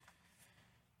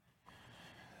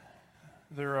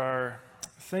There are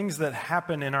things that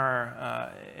happen in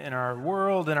our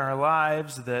world, in our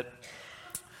lives, that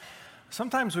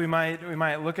sometimes we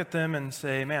might look at them and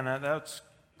say, "Man, that's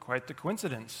quite the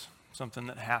coincidence." Something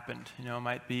that happened,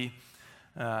 might be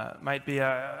I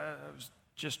was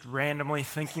just randomly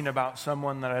thinking about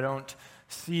someone that I don't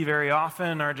see very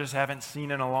often, or just haven't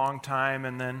seen in a long time,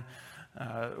 and then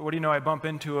what do you know? I bump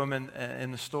into them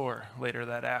in the store later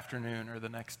that afternoon, or the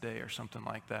next day, or something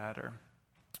like that, or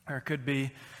it could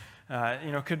be,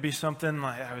 could be something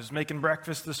like I was making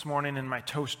breakfast this morning and my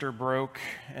toaster broke,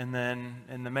 and then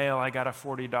in the mail I got a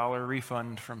 $40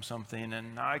 refund from something,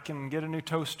 and I can get a new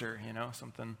toaster,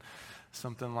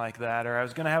 something like that. Or I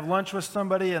was going to have lunch with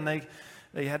somebody, and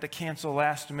they had to cancel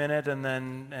last minute, and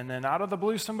then out of the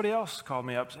blue somebody else called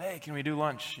me up, said, "Hey, can we do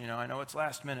lunch? I know it's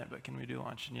last minute, but can we do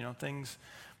lunch?" And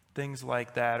things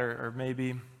like that, or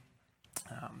maybe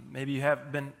you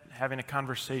have been having a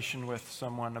conversation with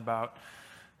someone about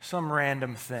some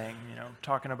random thing,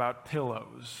 talking about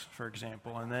pillows, for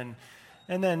example, and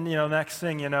then next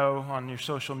thing you know, on your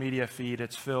social media feed,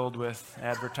 it's filled with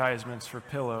advertisements for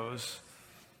pillows.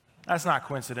 That's not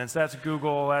coincidence. That's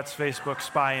Google, that's Facebook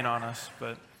spying on us.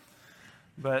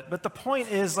 But the point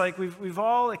is, like, we've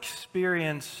all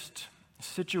experienced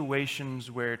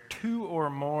situations where two or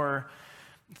more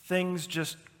things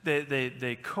just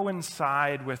they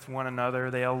coincide with one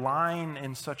another. They align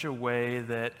in such a way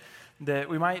that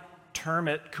we might term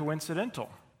it coincidental.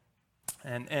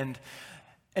 And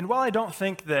while I don't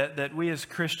think that we as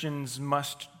Christians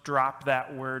must drop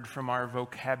that word from our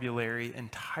vocabulary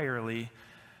entirely,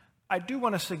 I do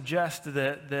want to suggest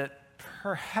that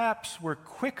perhaps we're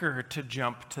quicker to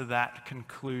jump to that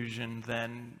conclusion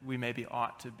than we maybe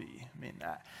ought to be. I mean,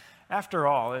 after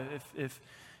all,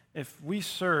 if we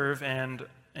serve and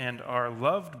are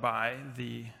loved by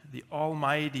the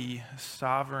almighty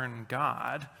sovereign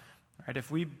God, right?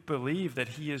 If we believe that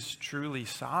He is truly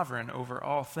sovereign over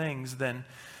all things, then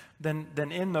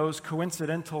in those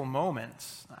coincidental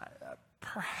moments,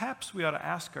 perhaps we ought to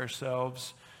ask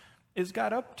ourselves, is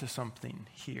God up to something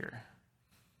here?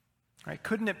 Right?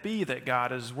 Couldn't it be that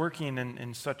God is working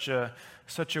in such a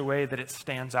way that it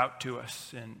stands out to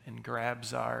us and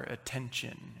grabs our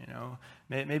attention?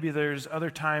 Maybe there's other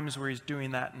times where He's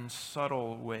doing that in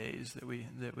subtle ways that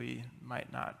we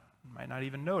might not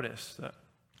even notice.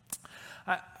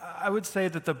 I would say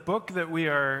that the book that we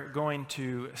are going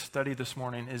to study this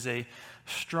morning is a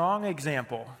strong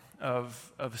example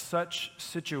of such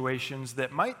situations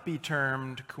that might be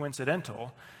termed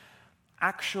coincidental,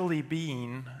 actually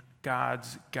being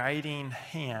God's guiding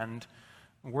hand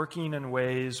working in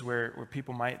ways where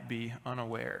people might be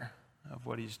unaware of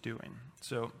what He's doing.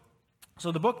 So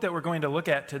the book that we're going to look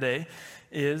at today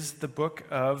is the book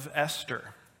of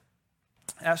Esther.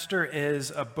 Esther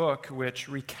is a book which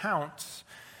recounts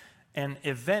an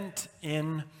event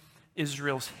in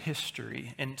Israel's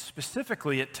history, and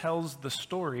specifically it tells the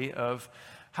story of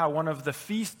how one of the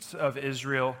feasts of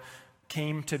Israel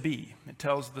came to be. It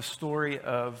tells the story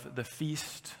of the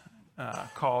feast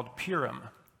called Purim.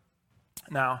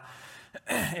 Now,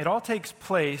 it all takes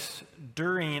place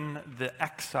during the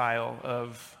exile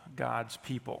of God's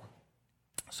people.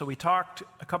 So we talked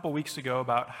a couple weeks ago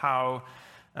about how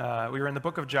we were in the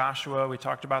book of Joshua. We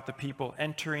talked about the people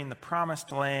entering the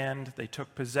promised land. They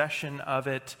took possession of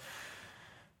it.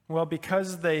 Well,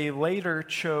 because they later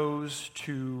chose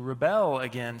to rebel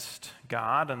against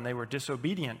God and they were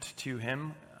disobedient to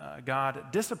Him,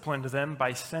 God disciplined them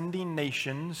by sending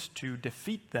nations to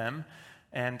defeat them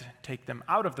and take them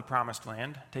out of the promised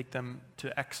land, take them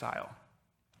to exile.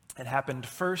 It happened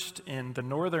first in the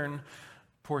northern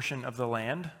portion of the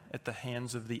land at the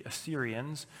hands of the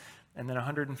Assyrians, and then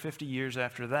 150 years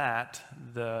after that,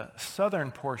 the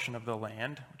southern portion of the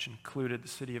land, which included the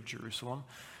city of Jerusalem,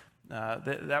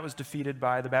 that was defeated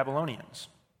by the Babylonians.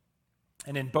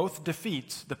 And in both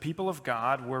defeats, the people of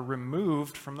God were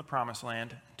removed from the promised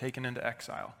land, taken into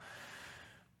exile.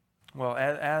 Well,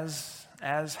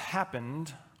 as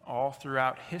happened all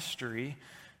throughout history,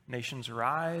 nations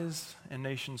rise and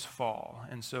nations fall.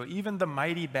 And so even the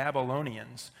mighty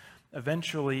Babylonians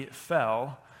eventually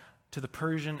fell to the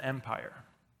Persian Empire.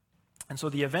 And so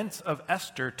the events of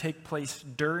Esther take place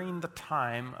during the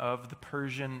time of the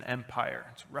Persian Empire.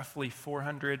 It's roughly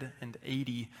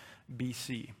 480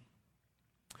 BC.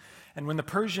 And when the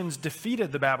Persians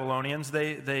defeated the Babylonians,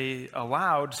 they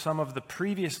allowed some of the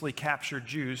previously captured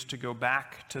Jews to go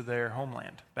back to their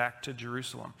homeland, back to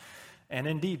Jerusalem. And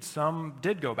indeed, some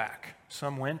did go back.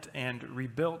 Some went and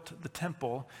rebuilt the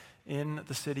temple in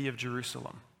the city of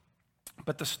Jerusalem.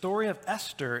 But the story of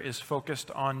Esther is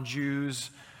focused on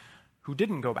Jews who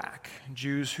didn't go back,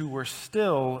 Jews who were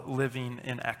still living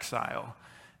in exile,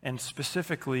 and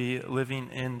specifically living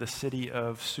in the city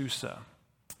of Susa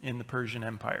in the Persian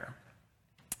Empire.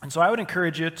 And so I would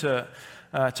encourage you to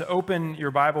open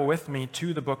your Bible with me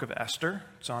to the book of Esther.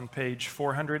 It's on page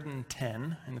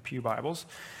 410 in the Pew Bibles.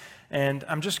 And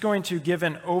I'm just going to give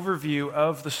an overview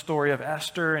of the story of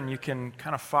Esther, and you can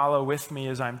kind of follow with me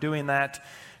as I'm doing that.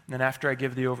 And then after I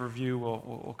give the overview,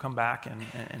 we'll come back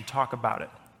and talk about it.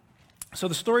 So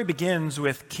the story begins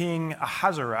with King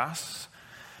Ahasuerus,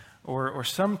 or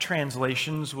some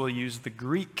translations will use the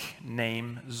Greek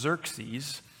name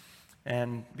Xerxes.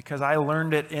 And because I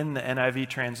learned it in the NIV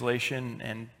translation,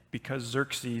 and because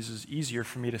Xerxes is easier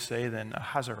for me to say than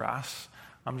Ahasuerus,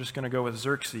 I'm just going to go with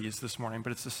Xerxes this morning,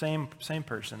 but it's the same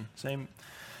person,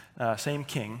 same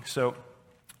king. So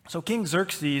King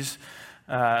Xerxes,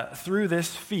 through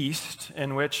this feast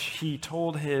in which he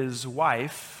told his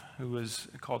wife, who was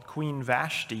called Queen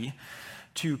Vashti,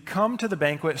 to come to the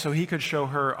banquet so he could show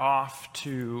her off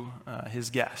to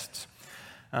his guests.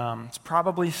 It's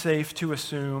probably safe to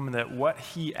assume that what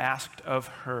he asked of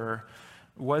her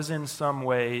was in some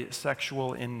way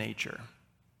sexual in nature.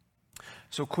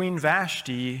 So Queen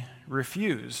Vashti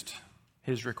refused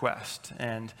his request,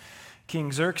 and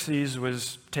King Xerxes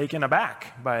was taken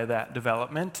aback by that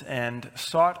development and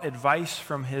sought advice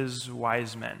from his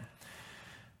wise men.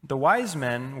 The wise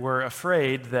men were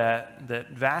afraid that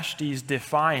Vashti's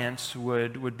defiance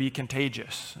would be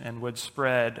contagious and would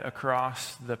spread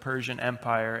across the Persian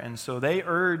Empire, and so they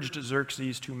urged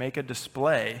Xerxes to make a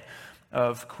display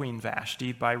of Queen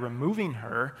Vashti by removing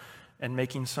her and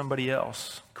making somebody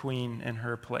else queen in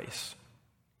her place.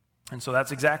 And so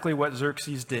that's exactly what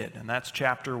Xerxes did, and that's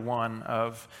chapter 1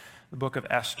 of the book of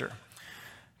Esther.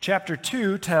 Chapter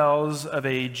 2 tells of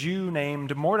a Jew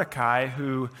named Mordecai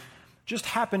who just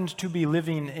happened to be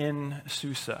living in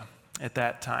Susa at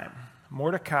that time.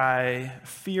 Mordecai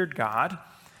feared God.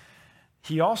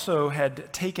 He also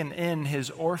had taken in his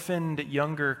orphaned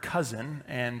younger cousin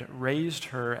and raised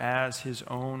her as his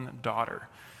own daughter.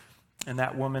 And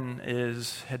that woman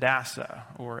is Hadassah,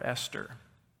 or Esther.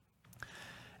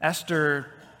 Esther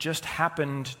just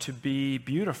happened to be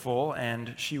beautiful,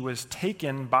 and she was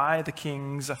taken by the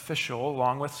king's official,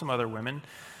 along with some other women,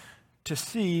 to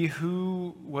see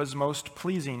who was most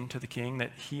pleasing to the king,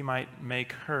 that he might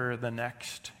make her the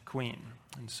next queen.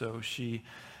 And so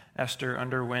Esther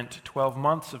underwent 12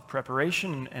 months of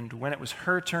preparation, and when it was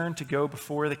her turn to go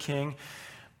before the king,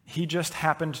 he just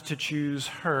happened to choose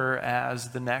her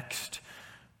as the next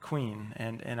queen.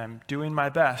 And I'm doing my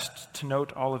best to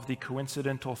note all of the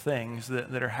coincidental things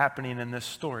that are happening in this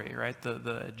story, right?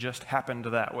 The it just happened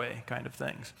that way kind of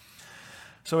things.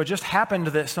 So it just happened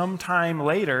that sometime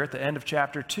later, at the end of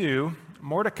chapter 2,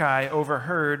 Mordecai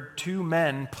overheard two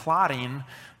men plotting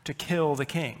to kill the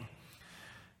king.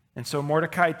 And so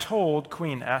Mordecai told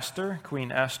Queen Esther. Queen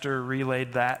Esther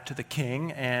relayed that to the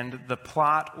king, and the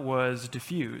plot was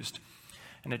diffused.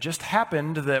 And it just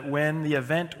happened that when the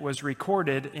event was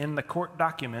recorded in the court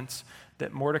documents,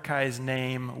 that Mordecai's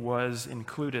name was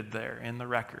included there in the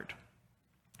record.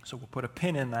 So we'll put a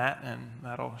pin in that, and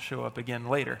that'll show up again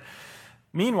later.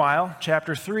 Meanwhile,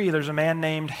 chapter 3, there's a man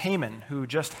named Haman who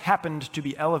just happened to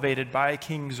be elevated by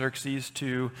King Xerxes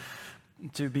to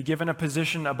be given a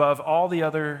position above all the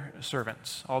other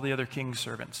servants, all the other king's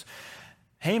servants.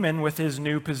 Haman, with his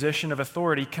new position of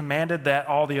authority, commanded that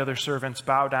all the other servants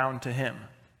bow down to him.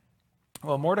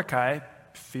 Well, Mordecai,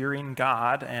 fearing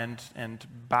God and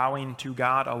bowing to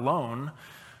God alone,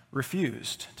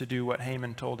 refused to do what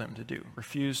Haman told him to do,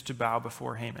 refused to bow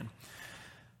before Haman.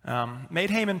 Made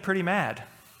Haman pretty mad.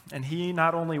 And he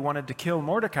not only wanted to kill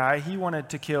Mordecai, he wanted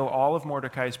to kill all of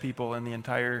Mordecai's people in the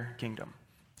entire kingdom.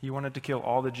 He wanted to kill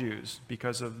all the Jews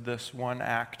because of this one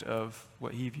act of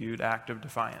what he viewed act of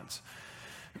defiance.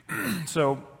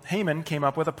 So Haman came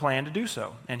up with a plan to do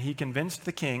so, and he convinced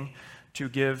the king to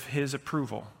give his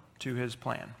approval to his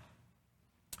plan.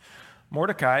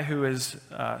 Mordecai, who is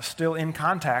still in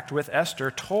contact with Esther,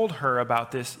 told her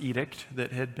about this edict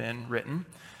that had been written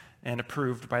and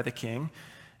approved by the king.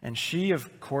 And she,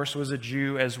 of course, was a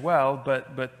Jew as well,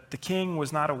 but the king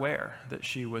was not aware that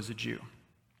she was a Jew.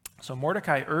 So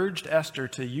Mordecai urged Esther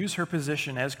to use her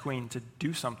position as queen to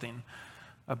do something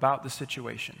about the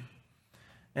situation.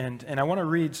 And I want to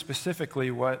read specifically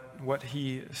what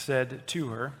he said to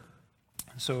her.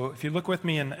 So if you look with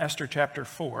me in Esther chapter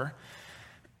 4,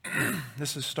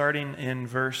 this is starting in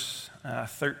verse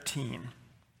 13.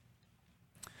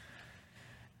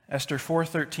 Esther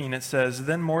 4:13, it says,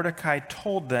 "Then Mordecai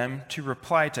told them to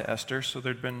reply to Esther," so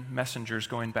there'd been messengers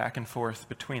going back and forth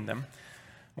between them.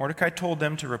 Mordecai told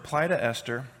them to reply to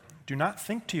Esther, "Do not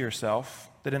think to yourself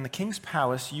that in the king's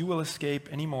palace you will escape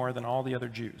any more than all the other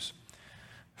Jews.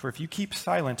 For if you keep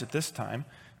silent at this time,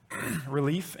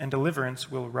 relief and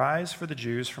deliverance will rise for the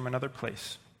Jews from another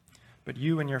place, but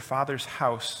you and your father's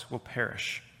house will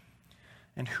perish.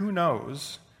 And who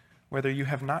knows whether you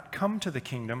have not come to the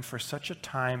kingdom for such a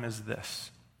time as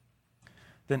this?"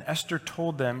 Then Esther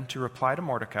told them to reply to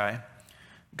Mordecai,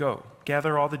 "Go,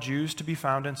 gather all the Jews to be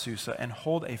found in Susa, and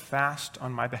hold a fast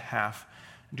on my behalf.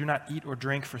 Do not eat or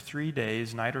drink for 3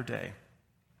 days, night or day.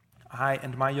 I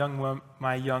and my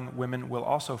young women will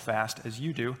also fast as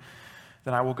you do.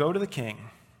 Then I will go to the king,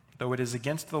 though it is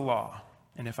against the law,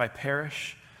 and if I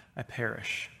perish, I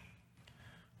perish."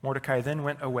 Mordecai then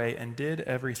went away and did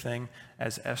everything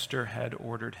as Esther had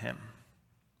ordered him.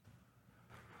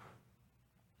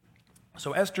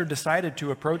 So Esther decided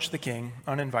to approach the king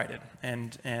uninvited,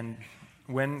 and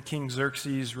when King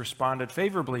Xerxes responded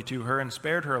favorably to her and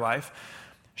spared her life,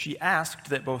 she asked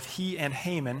that both he and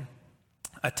Haman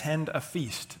attend a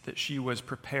feast that she was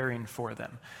preparing for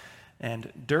them.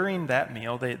 And during that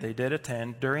meal, they did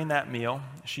attend. During that meal,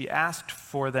 she asked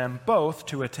for them both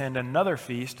to attend another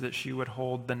feast that she would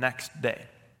hold the next day.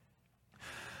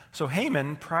 So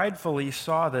Haman pridefully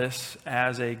saw this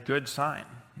as a good sign.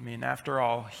 I mean, after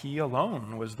all, he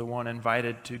alone was the one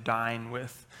invited to dine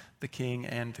with the king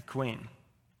and the queen.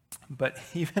 But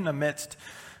even amidst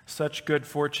such good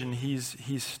fortune,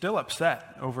 he's still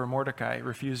upset over Mordecai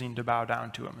refusing to bow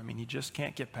down to him. I mean, he just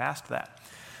can't get past that.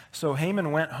 So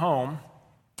Haman went home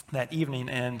that evening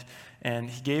and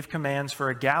he gave commands for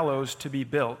a gallows to be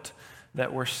built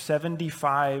that were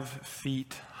 75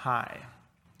 feet high.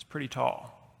 It's pretty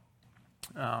tall.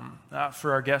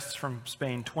 For our guests from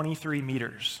Spain, 23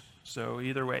 meters. So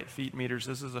either way, feet, meters,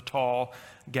 this is a tall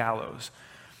gallows.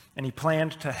 And he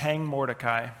planned to hang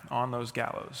Mordecai on those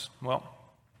gallows. Well,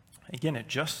 again, it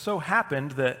just so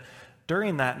happened that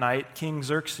during that night, King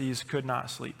Xerxes could not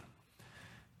sleep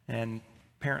and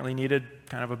apparently needed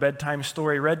kind of a bedtime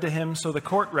story read to him, so the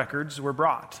court records were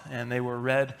brought and they were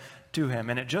read to him.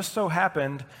 And it just so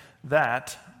happened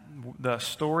that the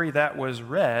story that was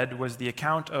read was the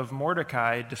account of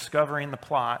Mordecai discovering the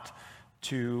plot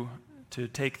to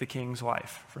take the king's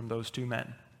life from those two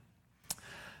men.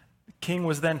 The king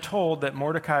was then told that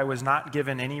Mordecai was not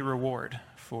given any reward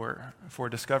for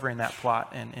discovering that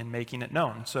plot and making it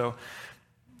known. So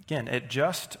again, it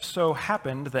just so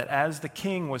happened that as the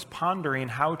king was pondering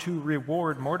how to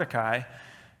reward Mordecai,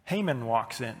 Haman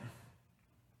walks in.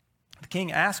 The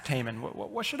king asked Haman,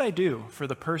 what should I do for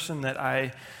the person that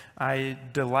I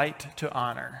delight to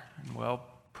honor? And well,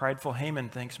 prideful Haman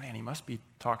thinks, man, he must be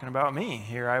talking about me.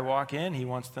 Here I walk in, he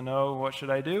wants to know what should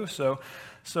I do. So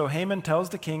Haman tells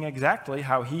the king exactly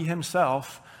how he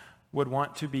himself would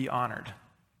want to be honored.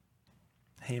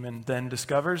 Haman then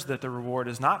discovers that the reward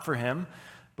is not for him,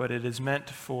 but it is meant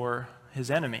for his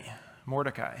enemy,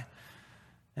 Mordecai.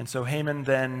 And so Haman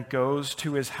then goes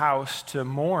to his house to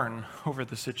mourn over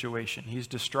the situation. He's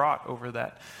distraught over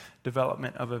that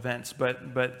development of events,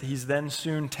 but he's then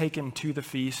soon taken to the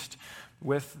feast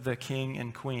with the king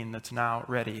and queen that's now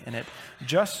ready. And it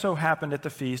just so happened at the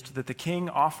feast that the king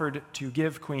offered to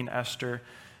give Queen Esther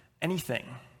anything,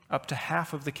 up to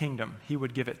half of the kingdom. He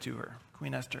would give it to her.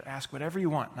 Queen Esther, ask whatever you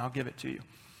want, and I'll give it to you.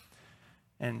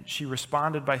 And she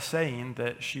responded by saying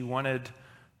that she wanted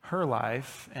her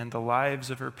life and the lives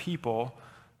of her people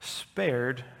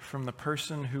spared from the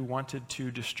person who wanted to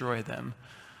destroy them,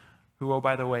 who, oh,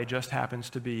 by the way, just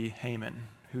happens to be Haman,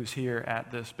 who's here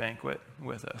at this banquet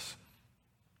with us.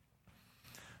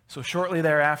 So shortly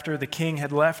thereafter, the king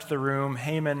had left the room.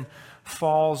 Haman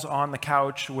falls on the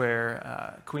couch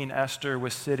where Queen Esther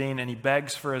was sitting, and he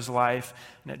begs for his life.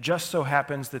 And it just so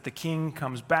happens that the king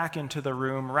comes back into the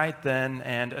room right then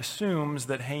and assumes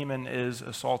that Haman is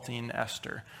assaulting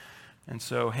Esther. And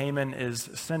so Haman is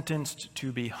sentenced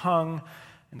to be hung,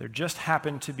 and there just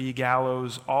happened to be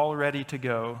gallows all ready to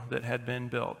go that had been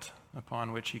built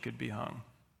upon which he could be hung.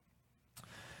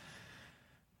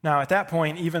 Now, at that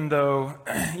point, even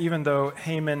though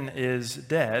Haman is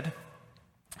dead,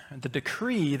 the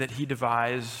decree that he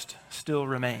devised still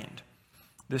remained.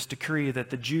 This decree that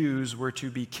the Jews were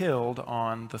to be killed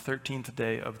on the 13th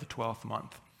day of the 12th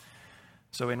month.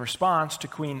 So in response to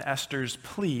Queen Esther's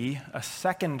plea, a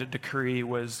second decree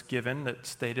was given that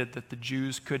stated that the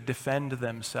Jews could defend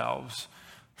themselves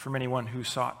from anyone who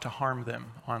sought to harm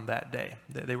them on that day.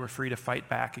 They were free to fight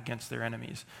back against their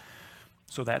enemies.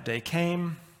 So that day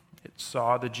came. It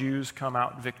saw the Jews come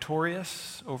out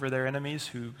victorious over their enemies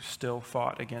who still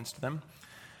fought against them.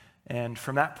 And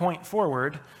from that point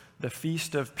forward, the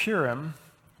Feast of Purim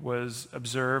was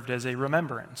observed as a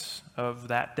remembrance of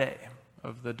that day,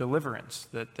 of the deliverance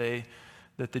that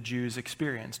the Jews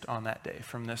experienced on that day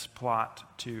from this plot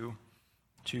to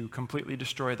completely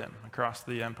destroy them across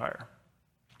the empire.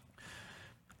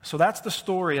 So that's the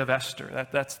story of Esther.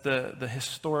 That's the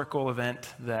historical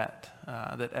event that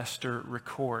Esther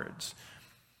records.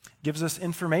 Gives us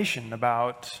information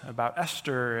about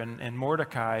Esther and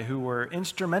Mordecai, who were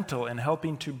instrumental in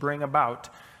helping to bring about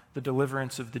the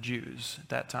deliverance of the Jews at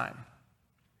that time.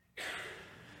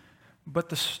 But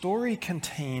the story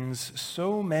contains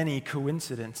so many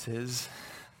coincidences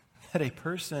that a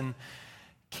person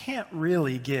can't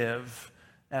really give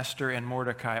Esther and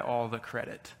Mordecai all the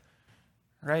credit,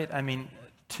 right? I mean,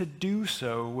 to do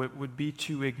so would be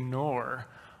to ignore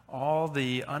all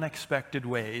the unexpected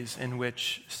ways in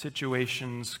which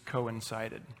situations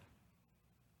coincided.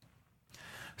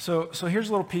 So here's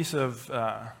a little piece of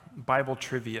Bible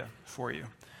trivia for you.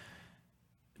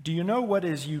 Do you know what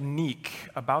is unique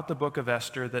about the book of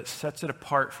Esther that sets it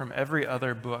apart from every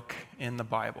other book in the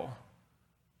Bible?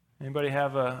 Anybody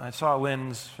have I saw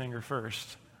Lynn's finger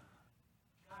first.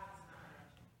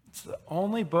 It's the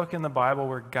only book in the Bible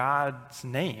where God's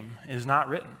name is not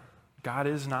written. God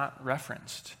is not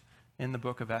referenced in the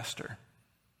book of Esther.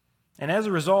 And as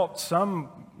a result, some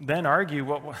then argue,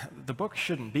 well, the book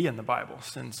shouldn't be in the Bible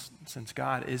since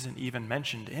God isn't even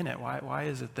mentioned in it. Why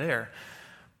is it there?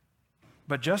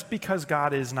 But just because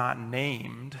God is not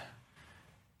named,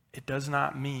 it does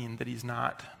not mean that he's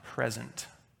not present.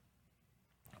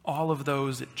 All of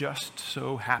those, it just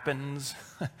so happens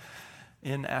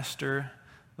in Esther,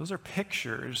 those are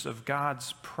pictures of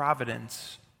God's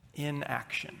providence in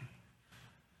action.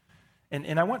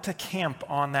 And I want to camp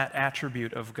on that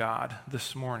attribute of God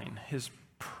this morning, his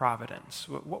providence.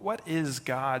 What is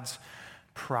God's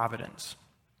providence?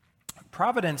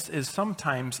 Providence is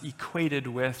sometimes equated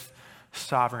with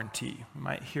sovereignty. You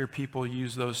might hear people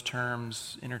use those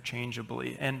terms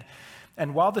interchangeably.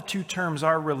 And while the two terms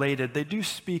are related, they do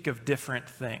speak of different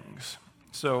things.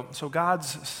 So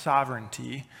God's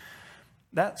sovereignty,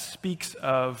 that speaks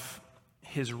of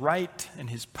his right and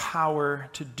his power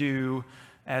to do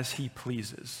as he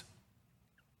pleases.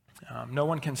 No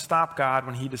one can stop God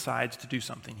when he decides to do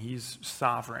something. He's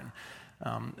sovereign.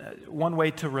 One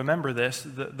way to remember this,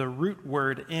 the root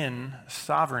word in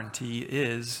sovereignty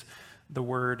is the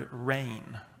word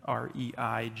reign,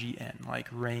 R-E-I-G-N, like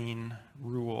reign,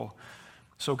 rule.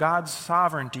 So God's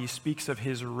sovereignty speaks of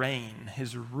his reign,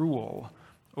 his rule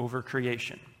over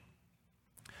creation.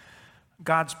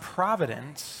 God's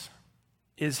providence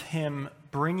is him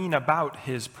bringing about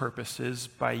his purposes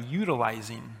by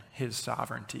utilizing his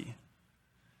sovereignty.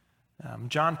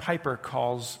 John Piper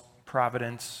calls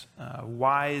providence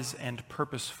wise and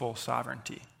purposeful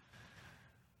sovereignty.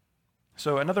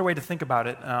 So another way to think about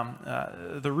it,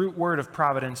 the root word of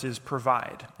providence is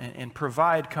provide. And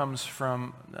provide comes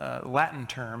from Latin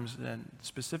terms, and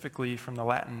specifically from the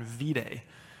Latin vide.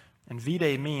 And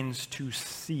vide means to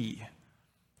see.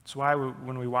 That's why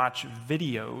when we watch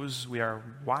videos, we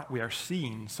are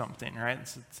seeing something, right?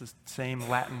 It's the same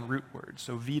Latin root word.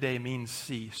 So vide means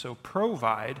see. So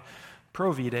provide,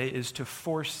 provide is to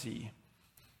foresee,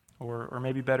 or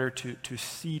maybe better, to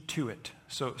see to it.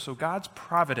 So God's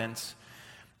providence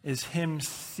is him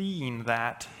seeing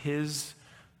that his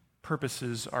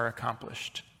purposes are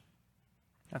accomplished.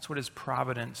 That's what his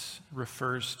providence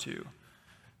refers to.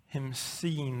 Him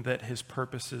seeing that his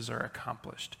purposes are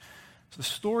accomplished. So the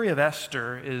story of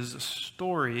Esther is a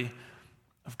story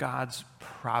of God's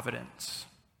providence.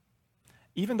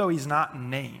 Even though he's not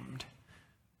named,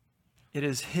 it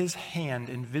is his hand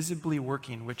invisibly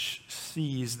working which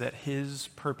sees that his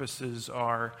purposes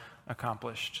are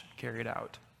accomplished, carried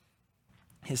out.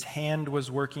 His hand was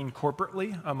working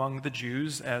corporately among the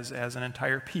Jews as an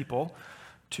entire people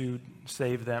to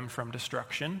save them from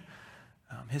destruction.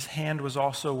 His hand was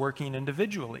also working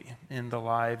individually in the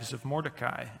lives of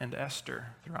Mordecai and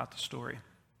Esther throughout the story.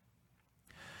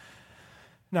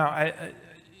 Now,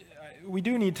 we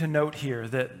do need to note here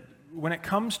that when it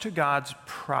comes to God's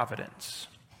providence,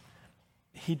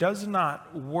 he does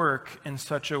not work in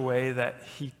such a way that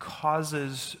he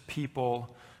causes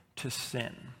people to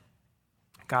sin.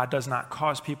 God does not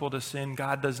cause people to sin.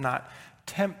 God does not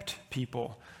tempt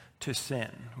people to sin.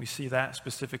 We see that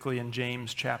specifically in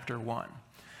James chapter 1.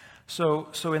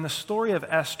 So in the story of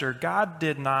Esther,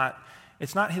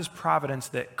 it's not his providence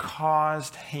that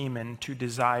caused Haman to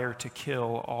desire to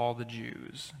kill all the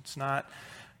Jews.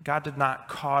 God did not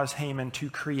cause Haman to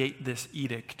create this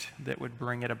edict that would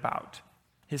bring it about.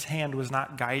 His hand was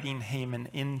not guiding Haman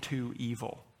into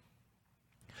evil.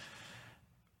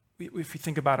 If you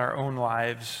think about our own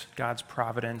lives, God's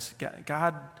providence,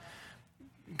 God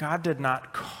God did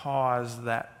not cause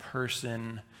that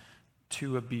person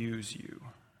to abuse you,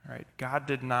 right? God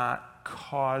did not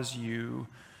cause you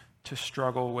to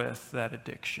struggle with that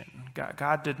addiction.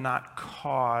 God did not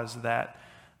cause that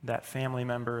family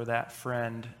member, that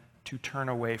friend, to turn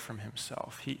away from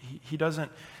himself. He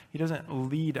doesn't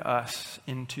lead us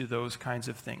into those kinds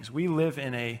of things. We live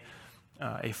in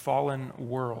a fallen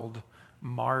world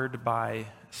marred by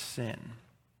sin.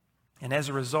 And as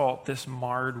a result, this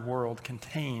marred world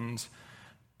contains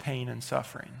pain and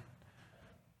suffering.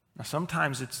 Now,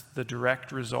 sometimes it's the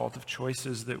direct result of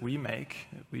choices that we make,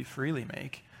 that we freely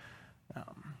make.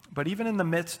 But even in the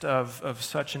midst of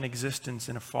such an existence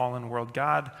in a fallen world,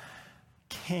 God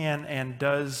can and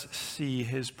does see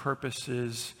his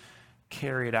purposes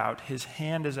carried out. His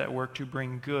hand is at work to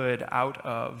bring good out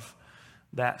of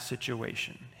that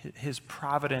situation. His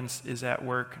providence is at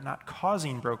work, not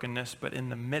causing brokenness, but in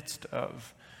the midst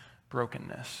of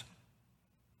brokenness.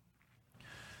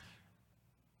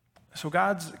 So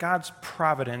God's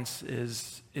providence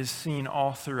is seen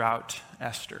all throughout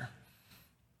Esther.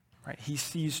 Right? He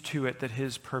sees to it that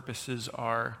his purposes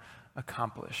are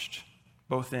accomplished,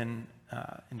 both in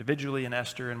individually in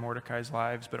Esther and Mordecai's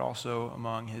lives, but also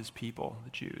among his people, the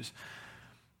Jews.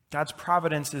 God's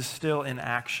providence is still in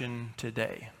action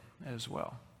today as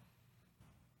well.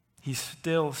 He's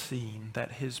still seeing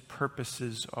that his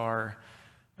purposes are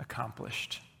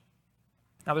accomplished.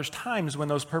 Now, there's times when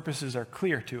those purposes are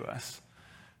clear to us,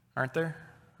 aren't there?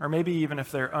 Or maybe even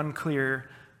if they're unclear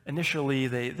initially,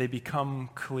 they become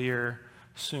clear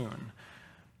soon.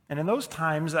 And in those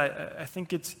times, I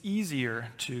think it's easier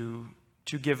to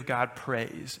give God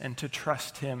praise and to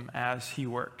trust him as he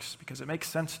works, because it makes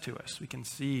sense to us. We can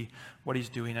see what he's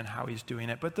doing and how he's doing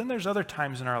it. But then there's other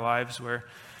times in our lives where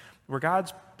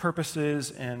God's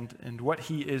purposes and what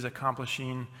he is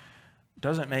accomplishing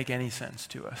doesn't make any sense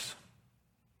to us.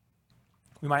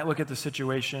 We might look at the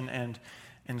situation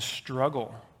and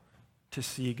struggle to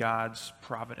see God's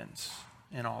providence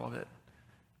in all of it.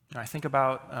 And I think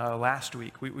about last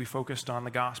week, we focused on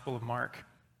the Gospel of Mark.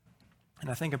 And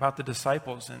I think about the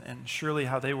disciples and surely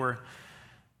how they were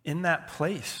in that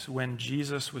place when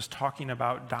Jesus was talking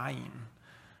about dying.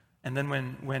 And then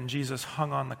when Jesus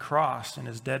hung on the cross and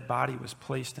his dead body was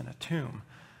placed in a tomb,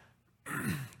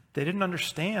 they didn't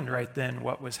understand right then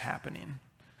what was happening,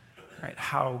 right?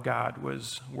 How God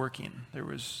was working. There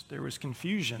was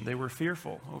confusion. They were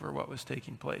fearful over what was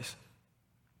taking place.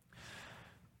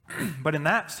 But in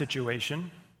that situation,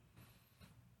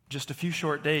 just a few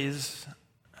short days,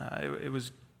 it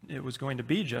was going to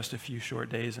be just a few short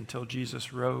days until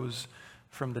Jesus rose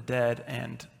from the dead,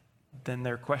 and then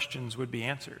their questions would be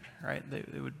answered, right?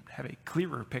 They would have a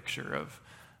clearer picture of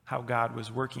how God was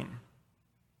working.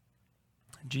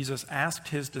 Jesus asked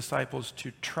his disciples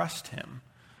to trust him,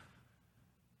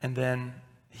 and then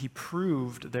he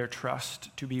proved their trust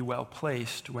to be well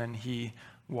placed when he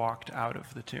walked out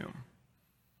of the tomb.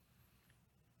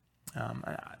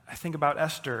 I think about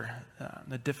Esther,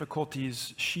 the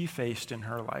difficulties she faced in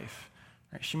her life.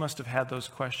 Right? She must have had those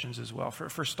questions as well.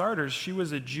 For starters, she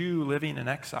was a Jew living in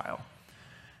exile,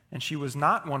 and she was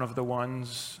not one of the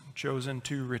ones chosen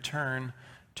to return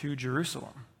to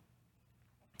Jerusalem.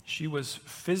 She was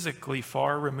physically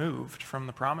far removed from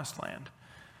the Promised Land.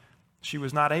 She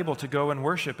was not able to go and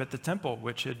worship at the temple,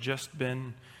 which had just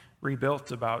been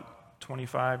rebuilt about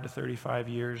 25 to 35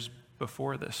 years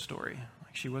before this story.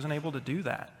 She wasn't able to do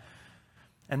that.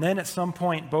 And then at some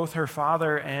point, both her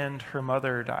father and her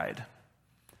mother died.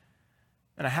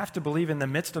 And I have to believe in the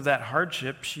midst of that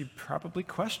hardship, she probably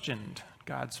questioned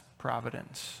God's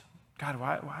providence. God,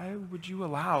 why would you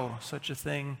allow such a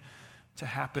thing to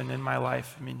happen in my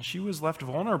life? I mean, she was left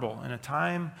vulnerable in a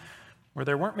time where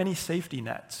there weren't many safety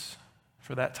nets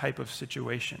for that type of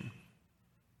situation.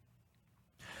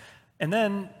 And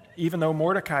then, even though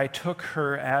Mordecai took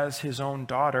her as his own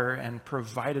daughter and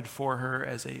provided for her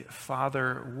as a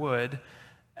father would,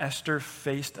 Esther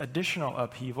faced additional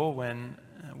upheaval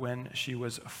when she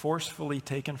was forcefully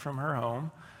taken from her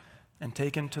home and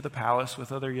taken to the palace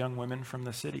with other young women from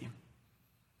the city.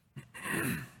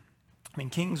 I mean,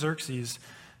 King Xerxes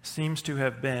seems to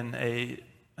have been a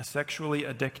sexually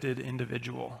addicted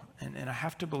individual. And I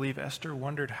have to believe Esther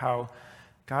wondered how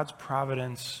God's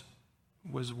providence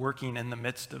was working in the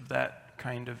midst of that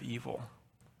kind of evil.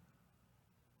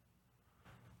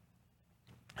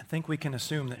 I think we can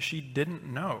assume that she didn't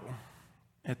know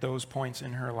at those points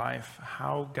in her life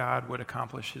how God would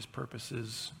accomplish his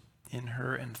purposes in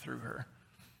her and through her.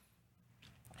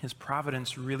 His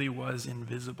providence really was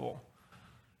invisible.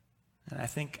 And I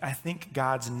think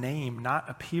God's name not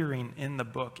appearing in the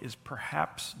book is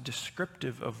perhaps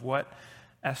descriptive of what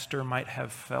Esther might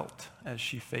have felt as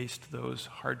she faced those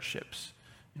hardships.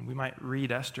 And we might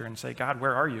read Esther and say, God,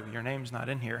 where are you? Your name's not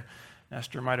in here. And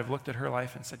Esther might have looked at her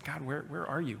life and said, God, where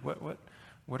are you?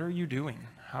 What are you doing?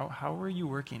 How are you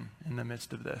working in the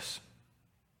midst of this?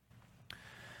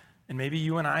 And maybe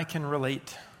you and I can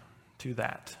relate to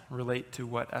that, relate to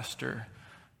what Esther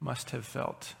must have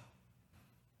felt.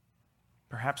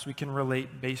 Perhaps we can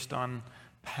relate based on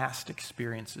past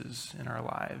experiences in our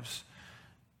lives.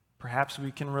 Perhaps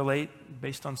we can relate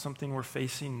based on something we're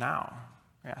facing now.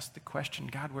 We ask the question,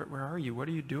 God, where are you? What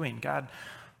are you doing? God,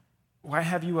 why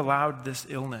have you allowed this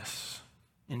illness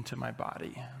into my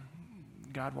body?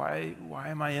 God, why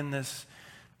am I in this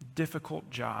difficult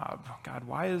job? God,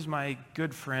 why is my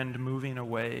good friend moving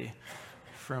away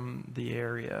from the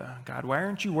area? God, why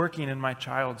aren't you working in my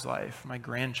child's life, my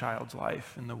grandchild's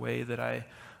life, in the way that I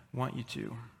want you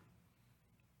to?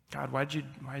 God,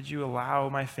 why'd you allow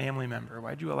my family member,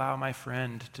 why'd you allow my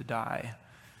friend to die?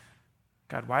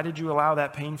 God, why did you allow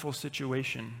that painful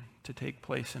situation to take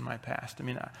place in my past? I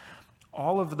mean,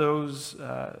 all of those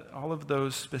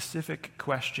specific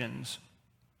questions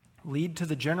lead to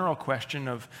the general question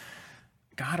of,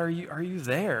 God, are you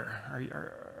there?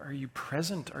 Are you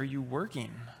present? Are you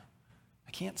working?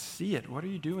 I can't see it. What are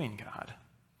you doing, God?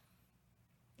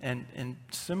 And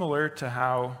similar to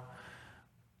how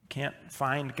can't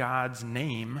find God's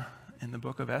name in the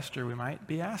book of Esther, we might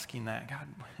be asking that, God,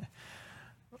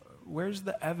 where's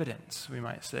the evidence, we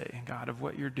might say, God, of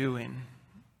what you're doing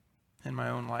in my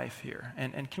own life here?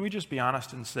 And can we just be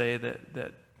honest and say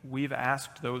that we've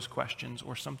asked those questions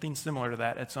or something similar to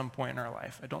that at some point in our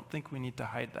life? I don't think we need to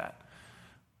hide that.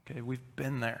 Okay, we've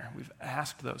been there. We've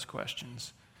asked those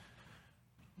questions.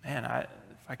 Man,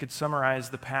 if I could summarize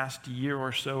the past year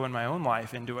or so in my own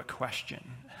life into a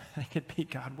question, I think it'd be,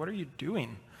 God, what are you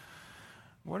doing?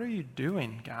 What are you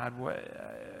doing, God?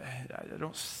 I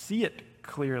don't see it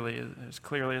as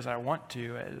clearly as I want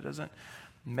to. It doesn't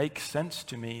make sense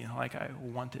to me like I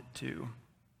want it to.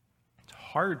 It's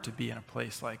hard to be in a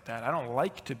place like that. I don't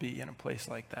like to be in a place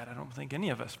like that. I don't think any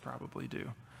of us probably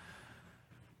do.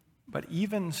 But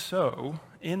even so,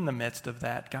 in the midst of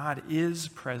that, God is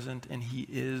present and he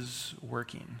is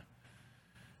working.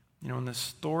 You know, in the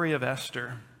story of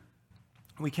Esther,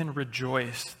 we can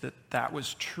rejoice that that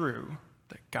was true,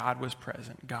 that God was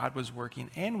present, God was working,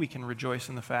 and we can rejoice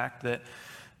in the fact that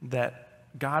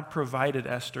God provided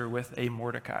Esther with a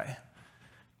Mordecai.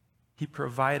 He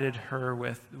provided her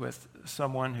with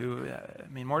someone who,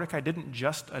 Mordecai didn't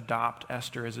just adopt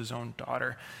Esther as his own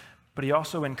daughter, but he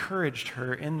also encouraged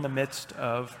her in the midst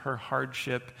of her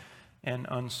hardship and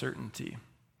uncertainty.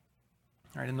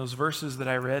 All right, in those verses that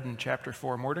I read in chapter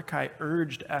 4, Mordecai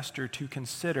urged Esther to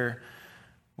consider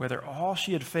whether all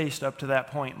she had faced up to that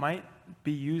point might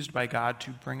be used by God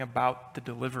to bring about the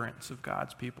deliverance of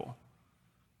God's people.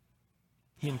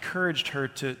 He encouraged her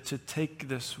to take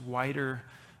this wider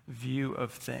view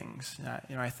of things.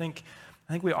 I think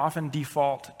we often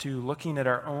default to looking at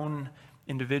our own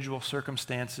individual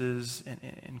circumstances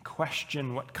and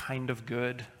question what kind of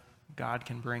good God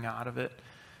can bring out of it.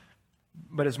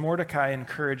 But as Mordecai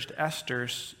encouraged Esther,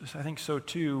 I think so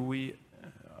too,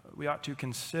 we ought to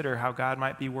consider how God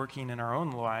might be working in our own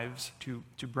lives to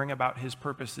bring about his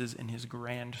purposes in his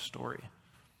grand story.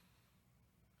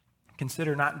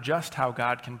 Consider not just how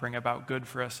God can bring about good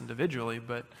for us individually,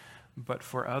 but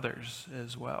for others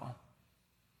as well.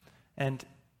 And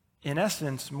in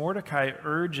essence, Mordecai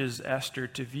urges Esther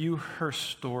to view her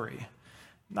story,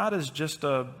 not as just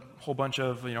a whole bunch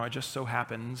of, it just so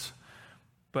happens,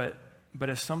 but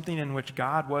as something in which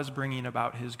God was bringing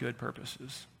about his good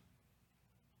purposes.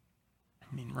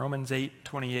 Romans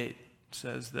 8:28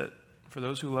 says that for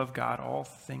those who love God, all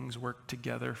things work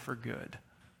together for good.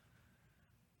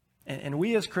 And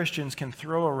we as Christians can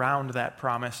throw around that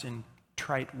promise in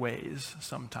trite ways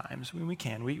sometimes. We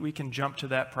can jump to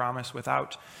that promise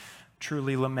without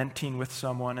truly lamenting with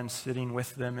someone and sitting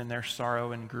with them in their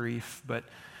sorrow and grief. But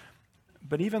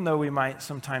even though we might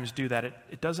sometimes do that,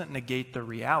 it doesn't negate the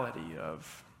reality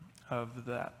of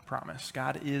that promise.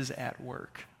 God is at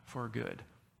work for good.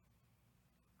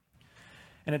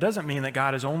 And it doesn't mean that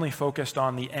God is only focused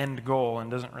on the end goal and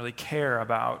doesn't really care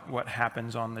about what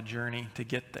happens on the journey to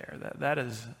get there. That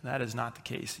is not the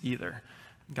case either.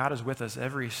 God is with us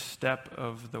every step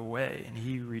of the way, and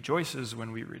he rejoices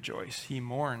when we rejoice. He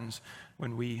mourns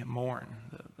when we mourn.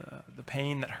 The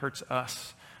pain that hurts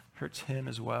us hurts him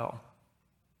as well.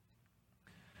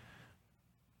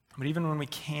 But even when we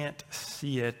can't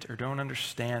see it or don't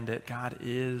understand it, God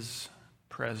is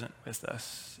present with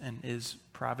us and is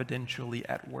providentially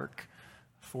at work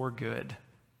for good.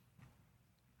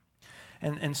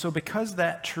 And so because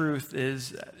that truth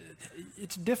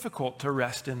it's difficult to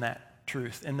rest in that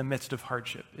truth in the midst of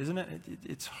hardship, isn't it?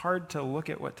 It's hard to look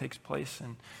at what takes place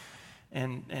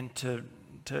and to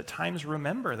at times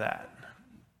remember that.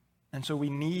 And so we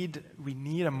need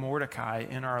a Mordecai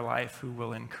in our life who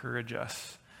will encourage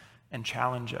us and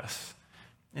challenge us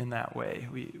in that way.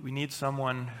 We need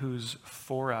someone who's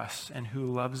for us and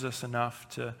who loves us enough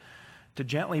to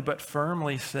gently but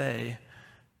firmly say,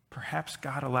 perhaps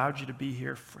God allowed you to be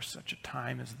here for such a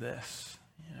time as this.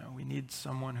 We need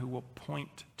someone who will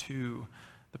point to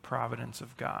the providence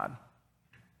of God.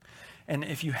 And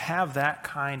if you have that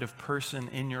kind of person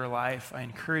in your life, I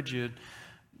encourage you,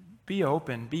 be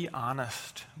open, be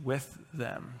honest with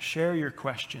them. Share your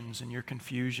questions and your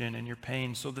confusion and your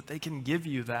pain so that they can give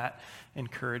you that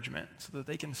encouragement, so that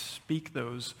they can speak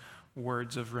those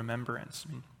words of remembrance.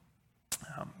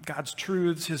 God's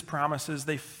truths, his promises,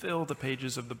 they fill the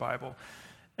pages of the Bible,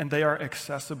 and they are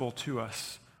accessible to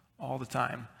us all the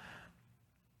time.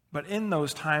 But in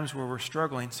those times where we're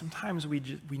struggling, sometimes we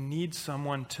need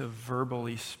someone to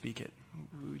verbally speak it.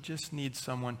 We just need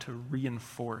someone to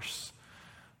reinforce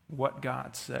what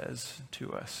God says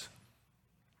to us.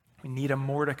 We need a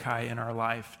Mordecai in our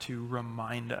life to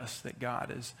remind us that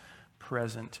God is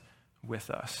present with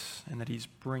us and that he's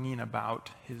bringing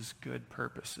about his good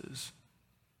purposes.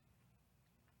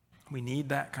 We need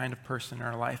that kind of person in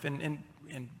our life. And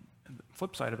the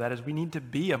flip side of that is we need to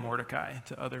be a Mordecai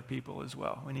to other people as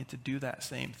well. We need to do that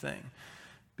same thing.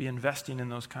 Be investing in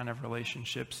those kind of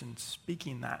relationships and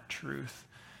speaking that truth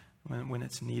when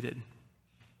it's needed.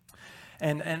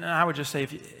 And I would just say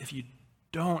if you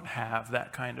don't have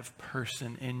that kind of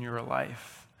person in your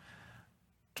life,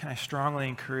 can I strongly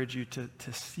encourage you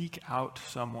to seek out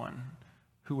someone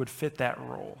who would fit that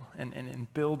role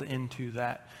and build into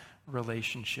that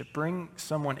relationship. Bring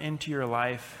someone into your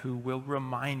life who will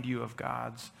remind you of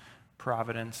God's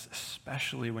providence,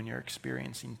 especially when you're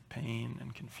experiencing pain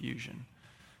and confusion.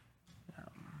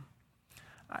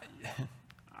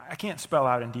 I can't spell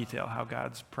out in detail how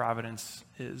God's providence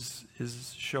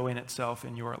is showing itself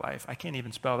in your life. I can't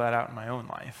even spell that out in my own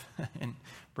life in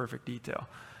perfect detail.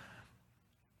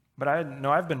 But I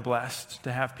know I've been blessed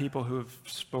to have people who have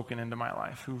spoken into my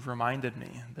life, who've reminded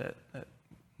me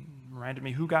reminded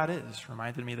me who God is,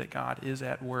 reminded me that God is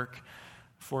at work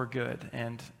for good.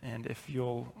 And if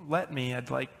you'll let me, I'd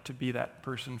like to be that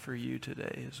person for you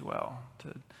today as well,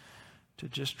 to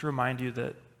just remind you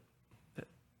that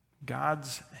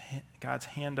God's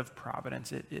hand of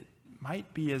providence, it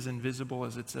might be as invisible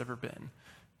as it's ever been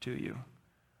to you,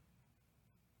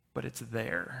 but it's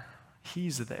there.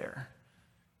 He's there.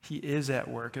 He is at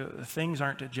work. Things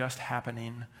aren't just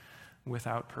happening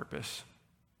without purpose.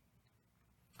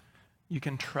 You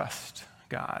can trust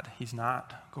God. He's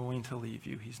not going to leave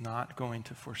you. He's not going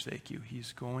to forsake you.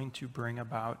 He's going to bring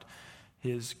about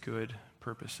his good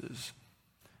purposes.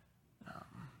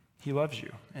 He loves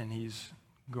you, and he's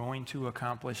going to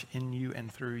accomplish in you and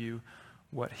through you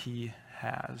what he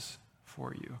has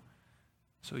for you.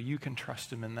 So you can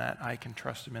trust him in that. I can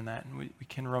trust him in that. And we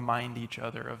can remind each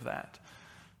other of that.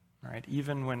 Right?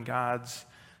 Even when God's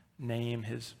name,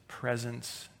 his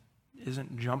presence,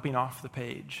 isn't jumping off the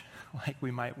page like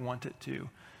we might want it to,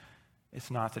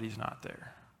 it's not that he's not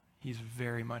there. He's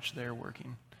very much there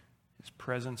working. His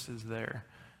presence is there,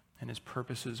 and his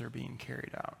purposes are being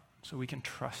carried out. So we can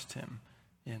trust him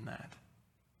in that.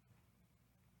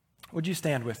 Would you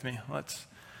stand with me? Let's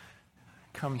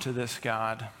come to this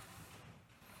God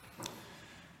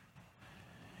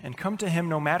and come to him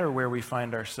no matter where we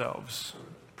find ourselves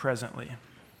presently.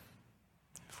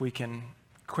 If we can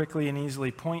quickly and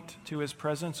easily point to his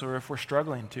presence, or if we're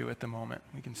struggling to at the moment,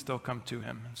 we can still come to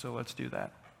him. So let's do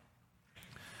that.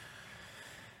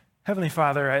 Heavenly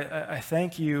Father, I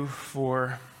thank you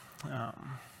for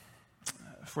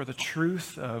the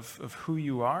truth of who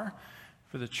you are,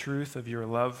 for the truth of your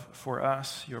love for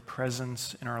us, your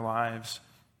presence in our lives.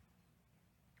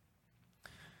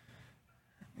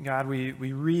 God, we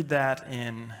read that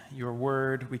in your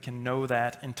word. We can know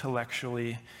that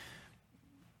intellectually.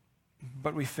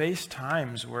 But we face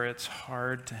times where it's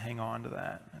hard to hang on to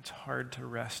that. It's hard to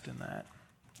rest in that.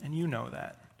 And you know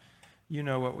that. You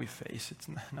know what we face.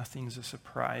 Nothing's a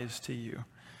surprise to you.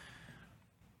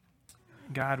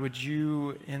 God, would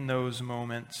you, in those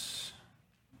moments,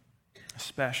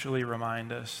 especially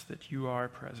remind us that you are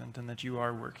present and that you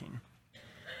are working,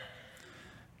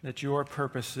 that your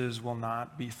purposes will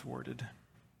not be thwarted.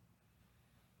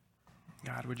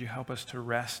 God, would you help us to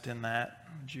rest in that?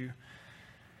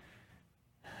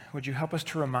 Would you help us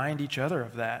to remind each other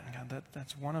of that? God,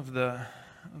 that's one of the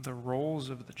roles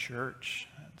of the church.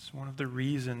 It's one of the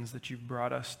reasons that you've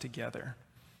brought us together,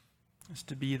 is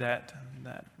to be that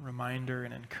reminder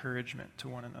and encouragement to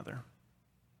one another.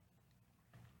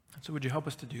 So would you help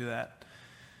us to do that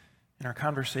in our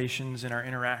conversations, in our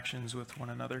interactions with one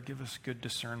another? Give us good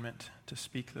discernment to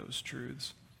speak those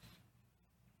truths.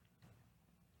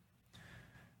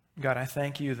 God, I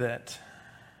thank you that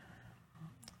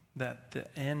the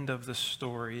end of the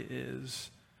story is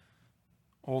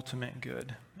ultimate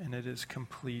good, and it is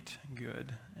complete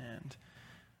good, and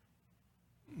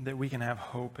that we can have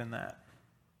hope in that.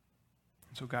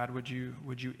 So God, would you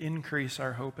increase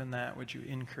our hope in that? Would you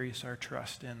increase our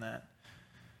trust in that?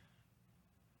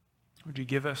 Would you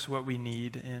give us what we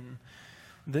need in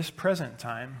this present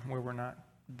time where we're not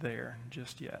there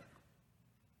just yet?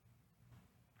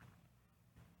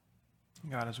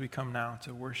 God, as we come now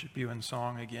to worship you in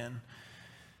song again,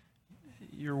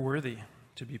 you're worthy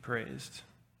to be praised.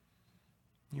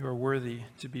 You are worthy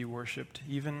to be worshiped,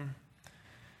 even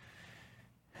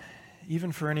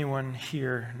for anyone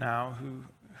here now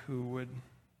who would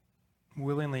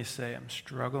willingly say, I'm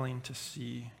struggling to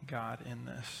see God in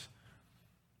this.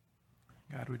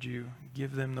 God, would you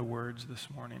give them the words this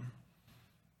morning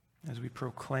as we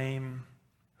proclaim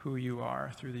who you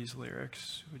are through these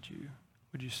lyrics? Would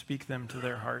you speak them to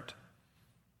their heart?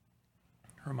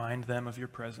 Remind them of your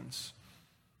presence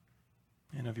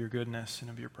and of your goodness and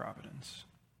of your providence.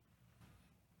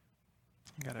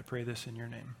 God, I pray this in your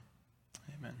name.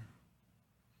 Amen.